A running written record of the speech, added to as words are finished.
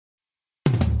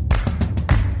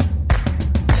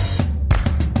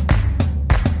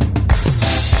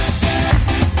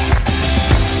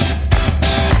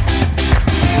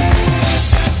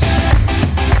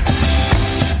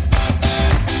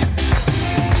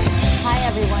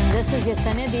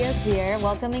Yesenia Diaz here,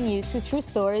 welcoming you to True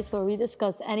Stories, where we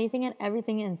discuss anything and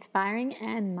everything inspiring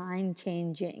and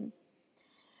mind-changing.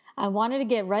 I wanted to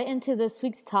get right into this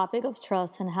week's topic of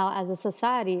trust and how, as a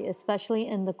society, especially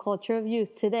in the culture of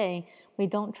youth today, we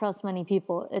don't trust many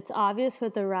people. It's obvious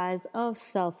with the rise of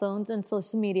cell phones and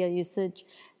social media usage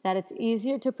that it's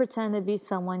easier to pretend to be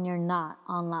someone you're not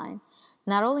online.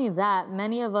 Not only that,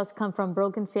 many of us come from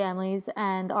broken families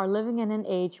and are living in an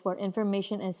age where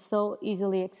information is so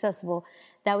easily accessible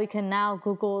that we can now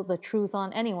Google the truth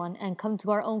on anyone and come to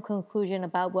our own conclusion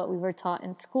about what we were taught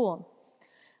in school.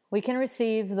 We can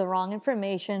receive the wrong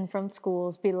information from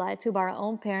schools, be lied to by our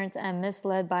own parents, and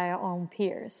misled by our own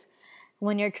peers.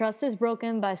 When your trust is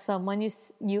broken by someone,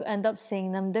 you end up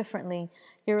seeing them differently.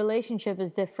 Your relationship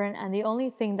is different, and the only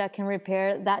thing that can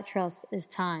repair that trust is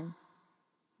time.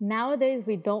 Nowadays,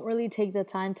 we don't really take the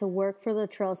time to work for the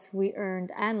trust we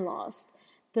earned and lost.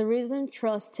 The reason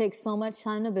trust takes so much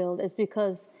time to build is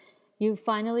because you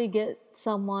finally get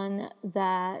someone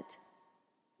that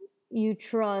you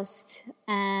trust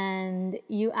and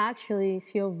you actually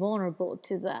feel vulnerable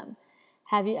to them.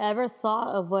 Have you ever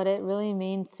thought of what it really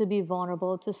means to be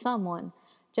vulnerable to someone?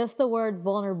 Just the word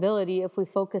vulnerability, if we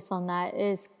focus on that,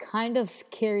 is kind of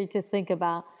scary to think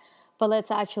about, but let's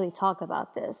actually talk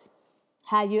about this.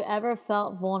 Have you ever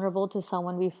felt vulnerable to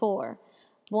someone before?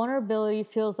 Vulnerability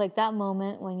feels like that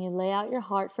moment when you lay out your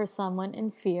heart for someone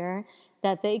in fear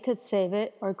that they could save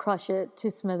it or crush it to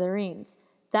smithereens.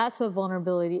 That's what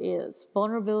vulnerability is.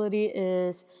 Vulnerability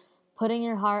is putting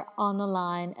your heart on the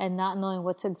line and not knowing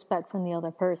what to expect from the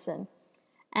other person.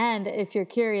 And if you're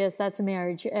curious, that's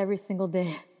marriage every single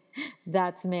day.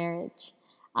 That's marriage.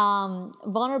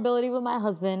 Vulnerability with my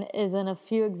husband is in a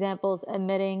few examples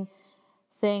admitting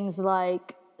things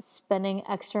like spending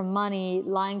extra money,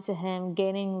 lying to him,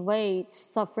 gaining weight,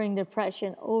 suffering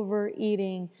depression,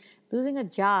 overeating, losing a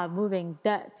job, moving,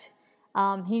 debt.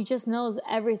 He just knows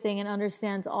everything and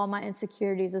understands all my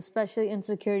insecurities, especially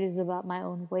insecurities about my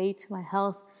own weight, my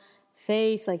health,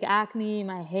 face, like acne,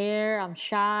 my hair. I'm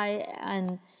shy.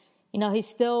 And, he's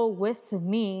still with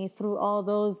me through all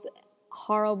those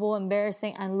horrible,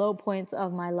 embarrassing, and low points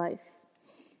of my life.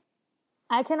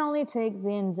 I can only take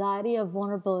the anxiety of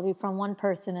vulnerability from one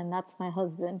person, and that's my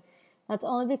husband. That's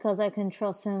only because I can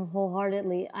trust him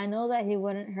wholeheartedly. I know that he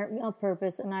wouldn't hurt me on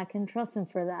purpose, and I can trust him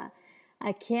for that.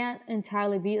 I can't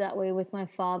entirely be that way with my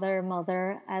father or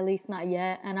mother, at least not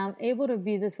yet, and I'm able to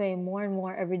be this way more and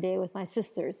more every day with my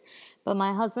sisters. But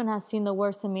my husband has seen the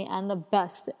worst in me and the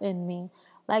best in me.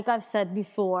 Like I've said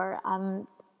before, I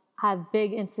have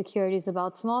big insecurities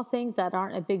about small things that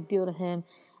aren't a big deal to him,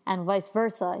 and vice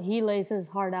versa. He lays his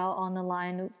heart out on the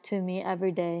line to me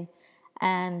every day,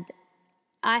 and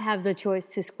I have the choice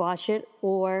to squash it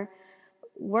or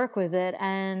work with it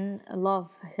and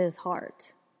love his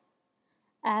heart.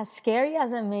 As scary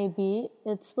as it may be,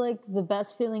 it's like the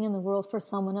best feeling in the world for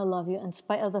someone to love you in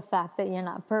spite of the fact that you're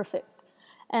not perfect.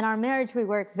 In our marriage, we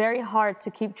work very hard to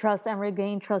keep trust and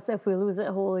regain trust if we lose it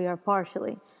wholly or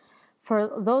partially. For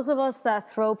those of us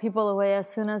that throw people away as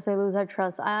soon as they lose our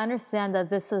trust, I understand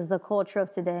that this is the culture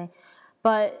of today.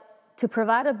 But to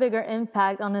provide a bigger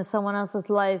impact on someone else's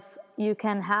life, you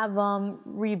can have them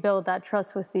rebuild that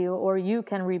trust with you, or you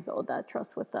can rebuild that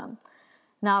trust with them.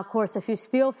 Now, of course, if you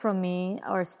steal from me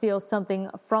or steal something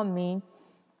from me,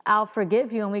 I'll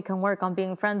forgive you and we can work on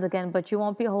being friends again, but you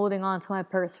won't be holding on to my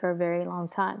purse for a very long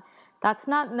time. That's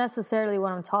not necessarily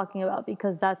what I'm talking about,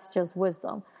 because that's just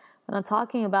wisdom. What I'm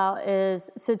talking about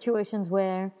is situations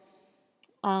where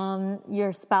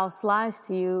your spouse lies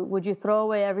to you. Would you throw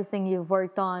away everything you've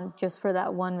worked on just for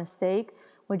that one mistake?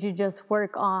 Would you just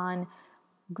work on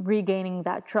regaining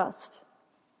that trust?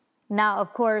 Now,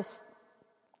 of course,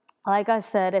 like I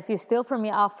said, if you steal from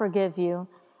me, I'll forgive you,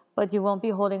 but you won't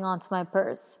be holding on to my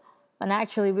purse. And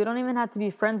actually, we don't even have to be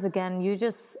friends again. You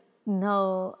just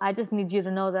know, I just need you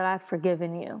to know that I've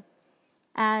forgiven you.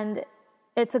 And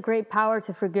it's a great power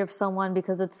to forgive someone,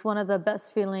 because it's one of the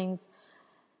best feelings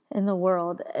in the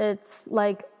world. It's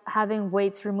like having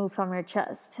weights removed from your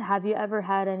chest. Have you ever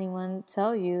had anyone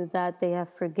tell you that they have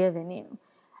forgiven you?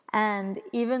 And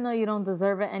even though you don't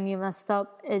deserve it and you messed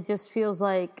up, it just feels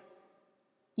like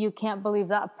you can't believe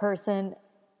that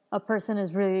a person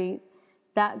is really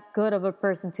that good of a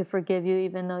person to forgive you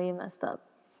even though you messed up.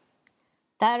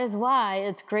 That is why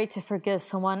it's great to forgive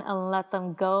someone and let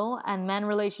them go and mend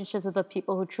relationships with the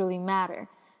people who truly matter.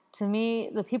 To me,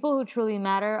 the people who truly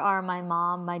matter are my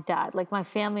mom, my dad, like my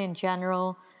family in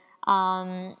general.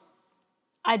 I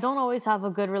don't always have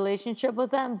a good relationship with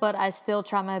them, but I still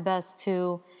try my best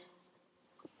to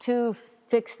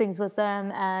fix things with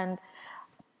them. And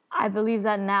I believe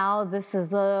that now this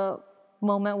is a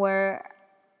moment where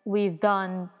we've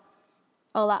done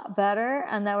a lot better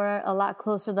and that we're a lot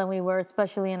closer than we were,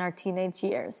 especially in our teenage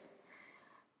years.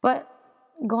 But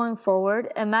going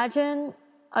forward, imagine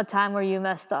a time where you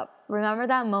messed up. Remember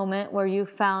that moment where you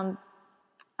found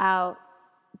out,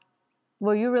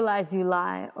 where you realized you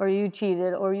lied, or you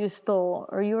cheated, or you stole,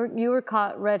 or you were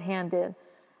caught red-handed.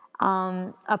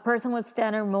 A person with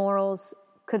standard morals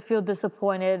could feel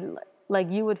disappointed, like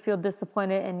you would feel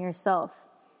disappointed in yourself,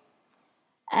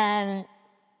 and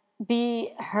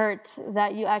be hurt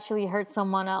that you actually hurt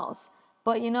someone else.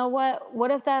 But you know what?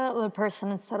 What if that other person,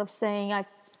 instead of saying,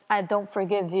 I don't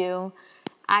forgive you,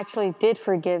 actually did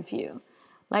forgive you?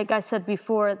 Like I said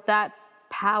before, that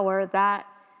power,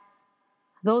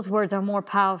 those words are more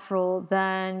powerful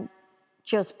than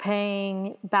just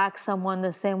paying back someone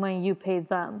the same way you paid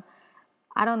them.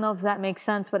 I don't know if that makes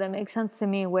sense, but it makes sense to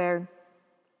me where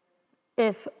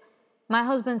if my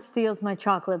husband steals my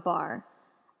chocolate bar,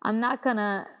 I'm not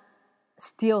gonna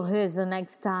steal his the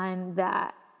next time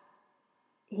that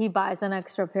he buys an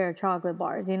extra pair of chocolate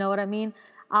bars. You know what I mean?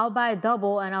 I'll buy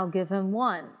double and I'll give him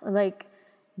one. Like,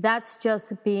 that's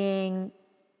just being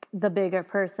the bigger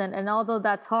person. And although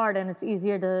that's hard and it's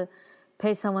easier to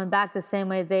pay someone back the same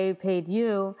way they paid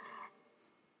you,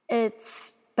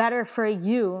 it's better for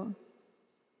you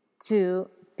to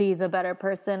be the better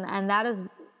person. And that is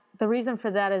the reason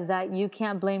for that, is that you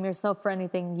can't blame yourself for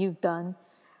anything you've done.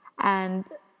 And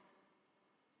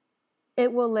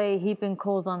it will lay heaping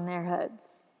coals on their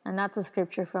heads. And that's a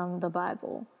scripture from the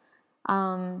Bible.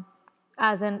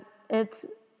 As in, it's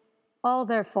all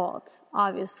their fault,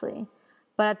 obviously.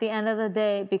 But at the end of the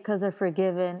day, because they're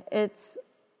forgiven, it's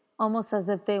almost as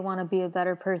if they want to be a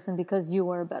better person because you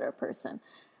were a better person.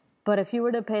 But if you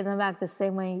were to pay them back the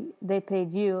same way they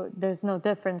paid you, there's no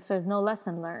difference. There's no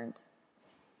lesson learned.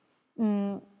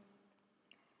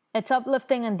 It's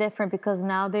uplifting and different because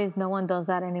nowadays no one does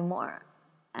that anymore.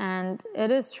 And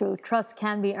it is true. Trust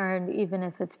can be earned even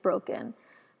if it's broken.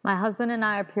 My husband and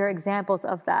I are pure examples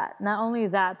of that. Not only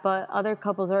that, but other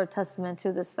couples are a testament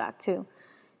to this fact too.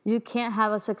 You can't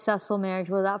have a successful marriage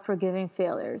without forgiving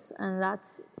failures, and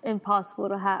that's impossible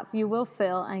to have. You will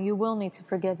fail, and you will need to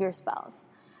forgive your spouse.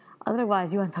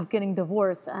 Otherwise, you end up getting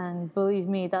divorced, and believe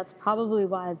me, that's probably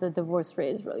why the divorce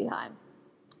rate is really high.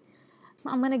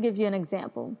 I'm going to give you an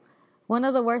example. One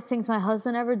of the worst things my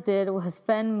husband ever did was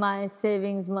spend my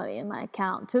savings money in my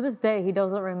account. To this day, he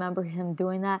doesn't remember him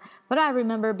doing that, but I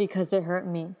remember because it hurt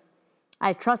me.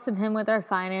 I trusted him with our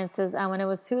finances, and when it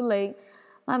was too late,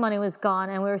 my money was gone,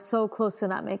 and we were so close to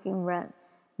not making rent.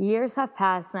 Years have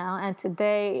passed now, and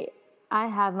today I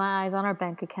have my eyes on our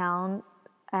bank account,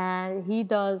 and he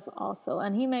does also.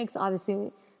 And he makes,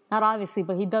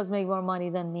 but he does make more money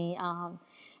than me.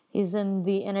 He's in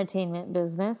the entertainment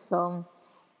business, so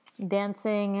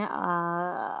dancing,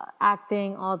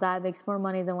 acting, all that makes more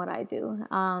money than what I do,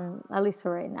 at least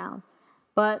for right now.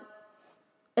 But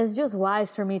it's just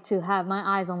wise for me to have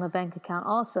my eyes on the bank account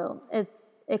also.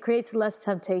 It creates less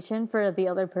temptation for the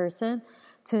other person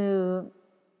to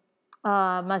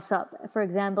mess up. For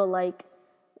example, like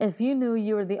if you knew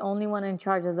you were the only one in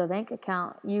charge of the bank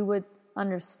account, you would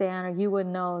understand, or you would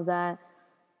know that,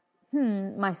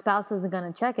 my spouse isn't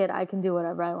going to check it. I can do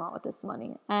whatever I want with this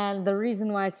money. And the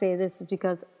reason why I say this is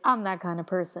because I'm that kind of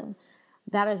person.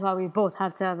 That is why we both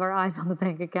have to have our eyes on the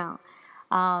bank account.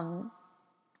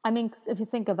 If you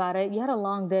think about it, you had a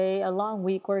long day, a long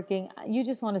week working. You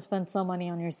just want to spend some money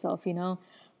on yourself,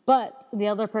 But the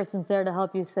other person's there to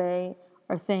help you say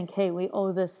or think, hey, we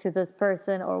owe this to this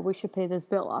person, or we should pay this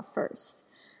bill off first.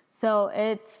 So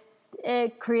it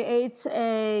creates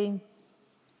a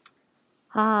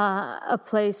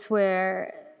place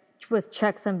where, with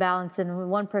checks and balances, and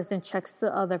one person checks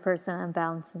the other person and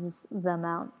balances them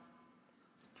out.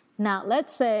 Now,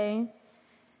 let's say,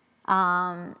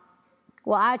 let's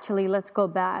go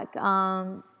back.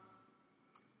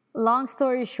 Long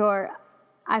story short,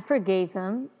 I forgave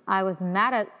him. I was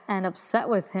mad at and upset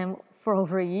with him for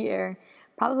over a year,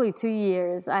 probably 2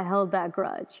 years. I held that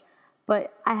grudge.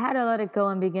 But I had to let it go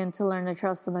and begin to learn to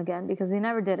trust him again, because he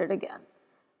never did it again.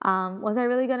 Was I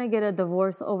really going to get a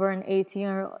divorce over an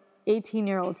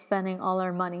 18-year-old spending all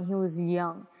our money? He was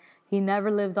young. He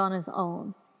never lived on his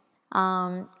own.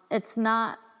 It's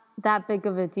not that big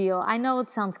of a deal. I know it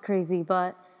sounds crazy,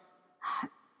 but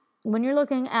when you're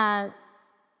looking at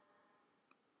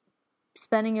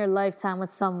spending your lifetime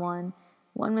with someone,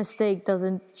 one mistake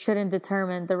shouldn't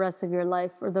determine the rest of your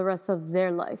life or the rest of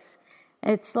their life.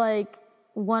 It's like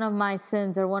one of my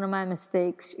sins or one of my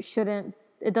mistakes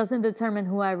it doesn't determine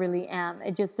who I really am.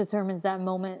 It just determines that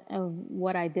moment of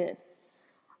what I did.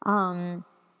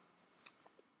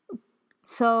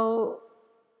 So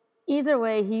either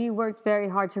way, he worked very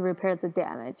hard to repair the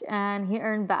damage, and he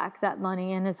earned back that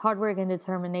money, and his hard work and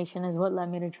determination is what led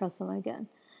me to trust him again.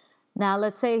 Now,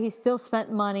 let's say he still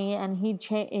spent money and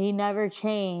he never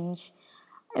changed.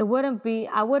 I wouldn't be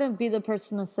the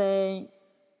person to say,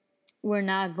 we're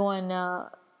not going to,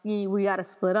 we got to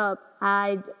split up.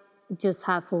 I'd just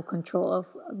have full control of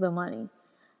the money.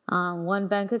 One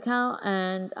bank account,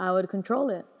 and I would control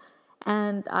it.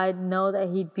 And I know that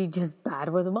he'd be just bad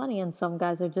with money, and some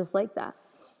guys are just like that.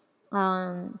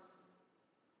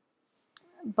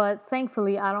 But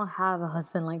thankfully, I don't have a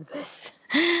husband like this.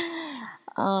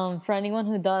 For anyone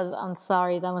who does, I'm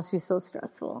sorry, that must be so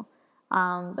stressful.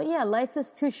 But yeah, life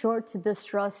is too short to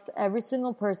distrust every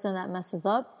single person that messes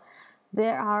up.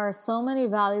 There are so many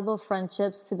valuable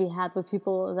friendships to be had with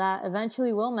people that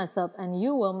eventually will mess up, and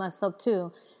you will mess up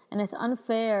too. And it's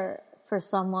unfair for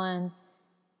someone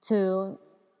to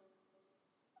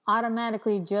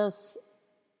automatically just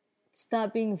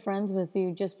stop being friends with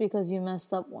you just because you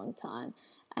messed up one time.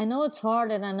 I know it's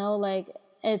hard, and I know like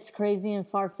it's crazy and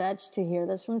far-fetched to hear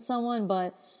this from someone,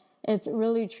 but it's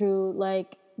really true.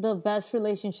 Like, the best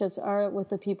relationships are with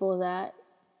the people that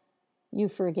you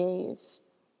forgave.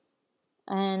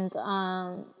 And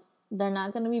they're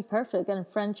not going to be perfect. And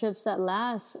friendships that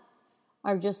last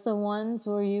are just the ones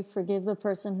where you forgive the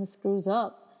person who screws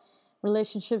up.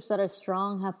 Relationships that are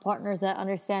strong have partners that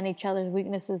understand each other's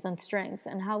weaknesses and strengths.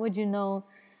 And how would you know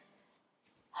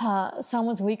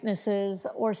someone's weaknesses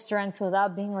or strengths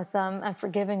without being with them and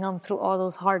forgiving them through all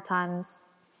those hard times?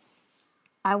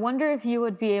 I wonder if you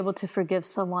would be able to forgive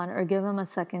someone or give them a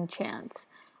second chance.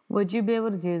 Would you be able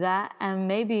to do that? And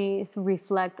maybe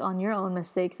reflect on your own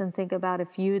mistakes and think about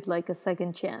if you'd like a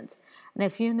second chance. And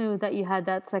if you knew that you had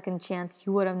that second chance,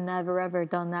 you would have never, ever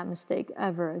done that mistake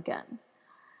ever again.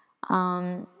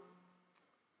 I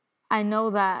know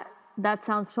that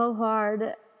sounds so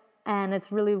hard and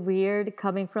it's really weird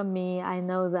coming from me. I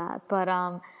know that.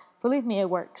 But believe me, it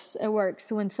works. It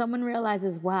works. When someone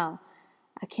realizes, wow,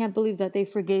 I can't believe that they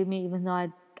forgave me even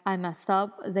though I messed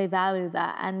up, they value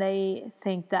that. And they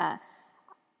think that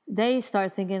they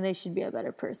start thinking they should be a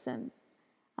better person.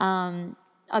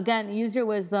 Again, use your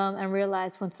wisdom and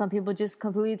realize when some people just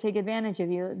completely take advantage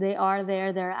of you, they are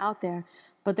there, they're out there.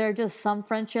 But there are just some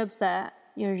friendships that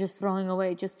you're just throwing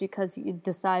away just because you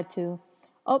decide to,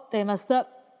 oh, they messed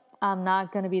up, I'm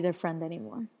not going to be their friend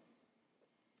anymore.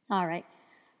 All right.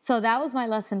 So that was my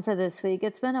lesson for this week.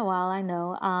 It's been a while, I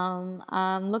know.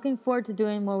 I'm looking forward to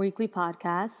doing more weekly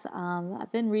podcasts.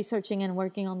 I've been researching and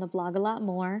working on the blog a lot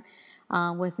more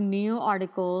with new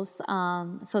articles.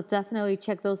 So definitely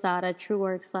check those out at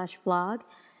trueworks.blog.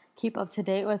 Keep up to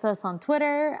date with us on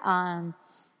Twitter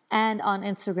and on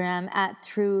Instagram at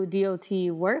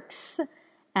truedotworks.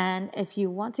 And if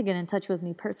you want to get in touch with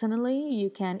me personally,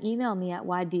 you can email me at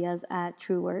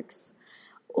ydiaz@trueworks.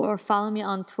 Or follow me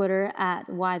on Twitter at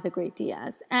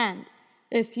ythegreatdiaz. And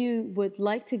if you would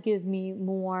like to give me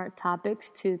more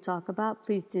topics to talk about,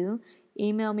 please do.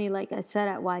 Email me, like I said,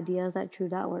 at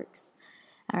ydiaz@true.works.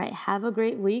 All right, have a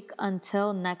great week.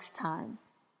 Until next time.